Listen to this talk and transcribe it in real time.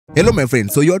Hello my friend,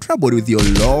 so you're troubled with your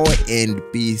low-end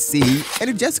PC and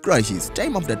it just crashes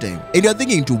time after time and you're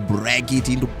thinking to break it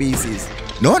into pieces.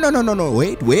 No,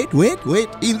 wait.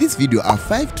 In this video are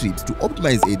 5 tips to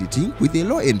optimize editing with a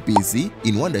low-end PC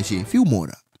in Wondershare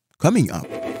Filmora. Coming up.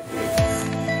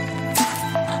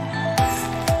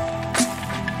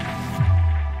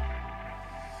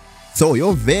 So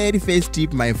your very first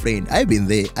tip my friend, I've been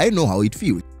there, I know how it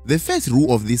feels. The first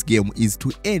rule of this game is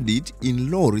to edit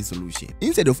in low resolution.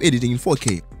 Instead of editing in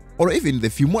 4K or even the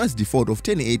Filmora's default of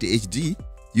 1080 HD,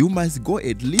 you must go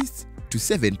at least to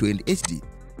 720 HD.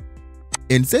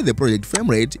 And set the project frame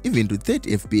rate even to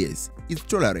 30 FPS. It's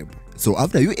tolerable. So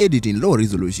after you edit in low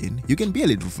resolution, you can be a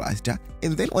little faster,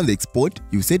 and then on the export,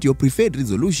 you set your preferred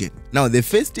resolution. Now the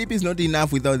first tip is not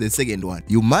enough without the second one.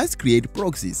 You must create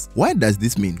proxies. What does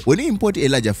this mean? When you import a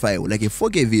larger file like a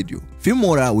 4K video,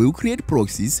 Filmora will create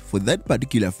proxies for that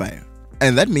particular file.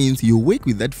 And that means you work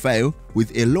with that file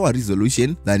with a lower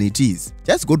resolution than it is.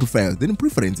 Just go to File, then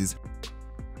Preferences.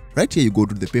 Right here you go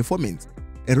to the Performance.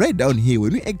 And right down here,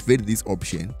 when you activate this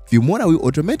option, Filmora will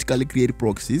automatically create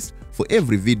proxies for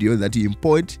every video that you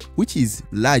import which is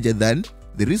larger than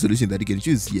the resolution that you can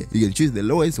choose here. You can choose the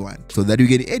lowest one so that you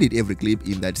can edit every clip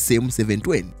in that same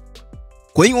 720.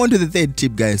 Going on to the third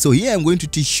tip guys, so here I'm going to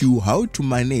teach you how to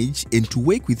manage and to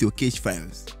work with your cache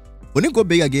files. When you go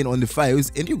back again on the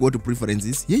files and you go to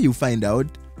Preferences, here you find out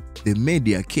the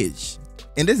media cache.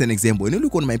 And as an example, when you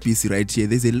look on my PC right here,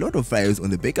 there's a lot of files on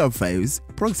the backup files,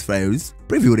 prox files,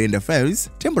 preview render files,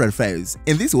 temporary files,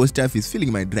 and this whole stuff is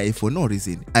filling my drive for no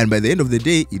reason, and by the end of the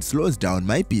day, it slows down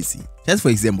my PC. Just for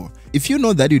example, if you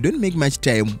know that you don't make much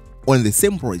time on the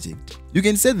same project, you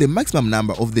can set the maximum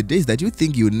number of the days that you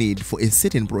think you need for a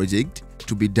certain project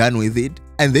to be done with it,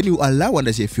 and then you allow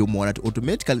Wondershare Filmora to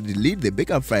automatically delete the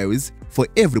backup files for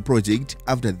every project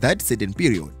after that certain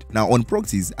period. Now on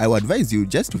proxies, I would advise you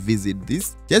just to visit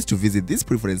this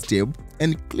preference tab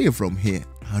and clear from here,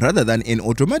 rather than an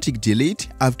automatic delete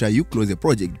after you close a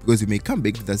project, because you may come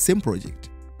back to the same project.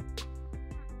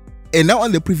 And now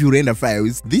on the preview render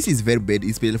files, this is very bad,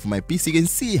 especially for my PC. You can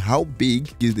see how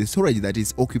big is the storage that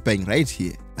is occupying right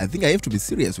here. I think I have to be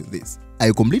serious with this.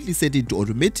 I completely set it to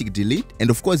automatic delete, and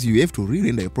of course you have to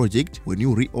re-render a project when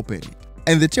you reopen it.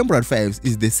 And the temporary files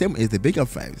is the same as the backup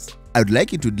files. I would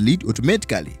like it to delete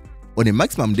automatically on a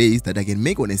maximum days that I can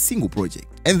make on a single project.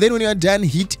 And then when you are done,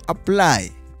 hit apply.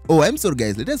 Oh, I'm sorry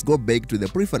guys, let us go back to the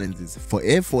preferences for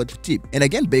a fourth tip. And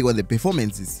again back on the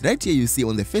performances. Right here you see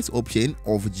on the first option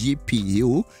of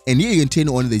GPU, and here you can turn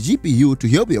on the GPU to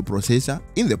help your processor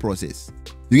in the process.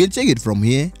 You can check it from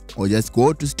here or just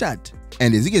go to start.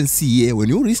 And as you can see here, when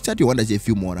you restart your Wondershare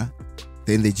Filmora,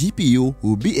 then the GPU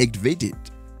will be activated.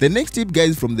 The next tip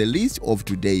guys from the list of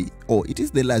today, it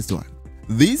is the last one.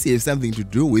 This has something to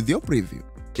do with your preview.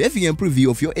 Having a preview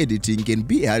of your editing can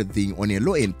be a hard thing on a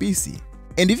low-end PC.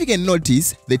 And if you can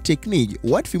notice the technique,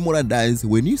 what Filmora does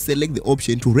when you select the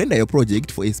option to render your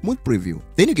project for a smooth preview,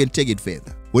 then you can take it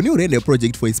further. When you render a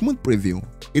project for a smooth preview,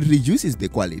 it reduces the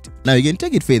quality. Now you can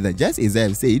take it further just as I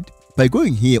have said by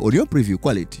going here on your preview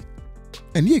quality.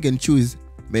 And here you can choose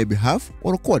maybe half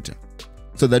or a quarter,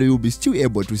 so that you will be still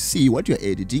able to see what you're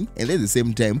editing and at the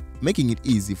same time making it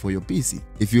easy for your PC.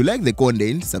 If you like the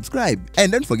content, subscribe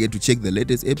and don't forget to check the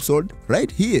latest episode right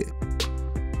here.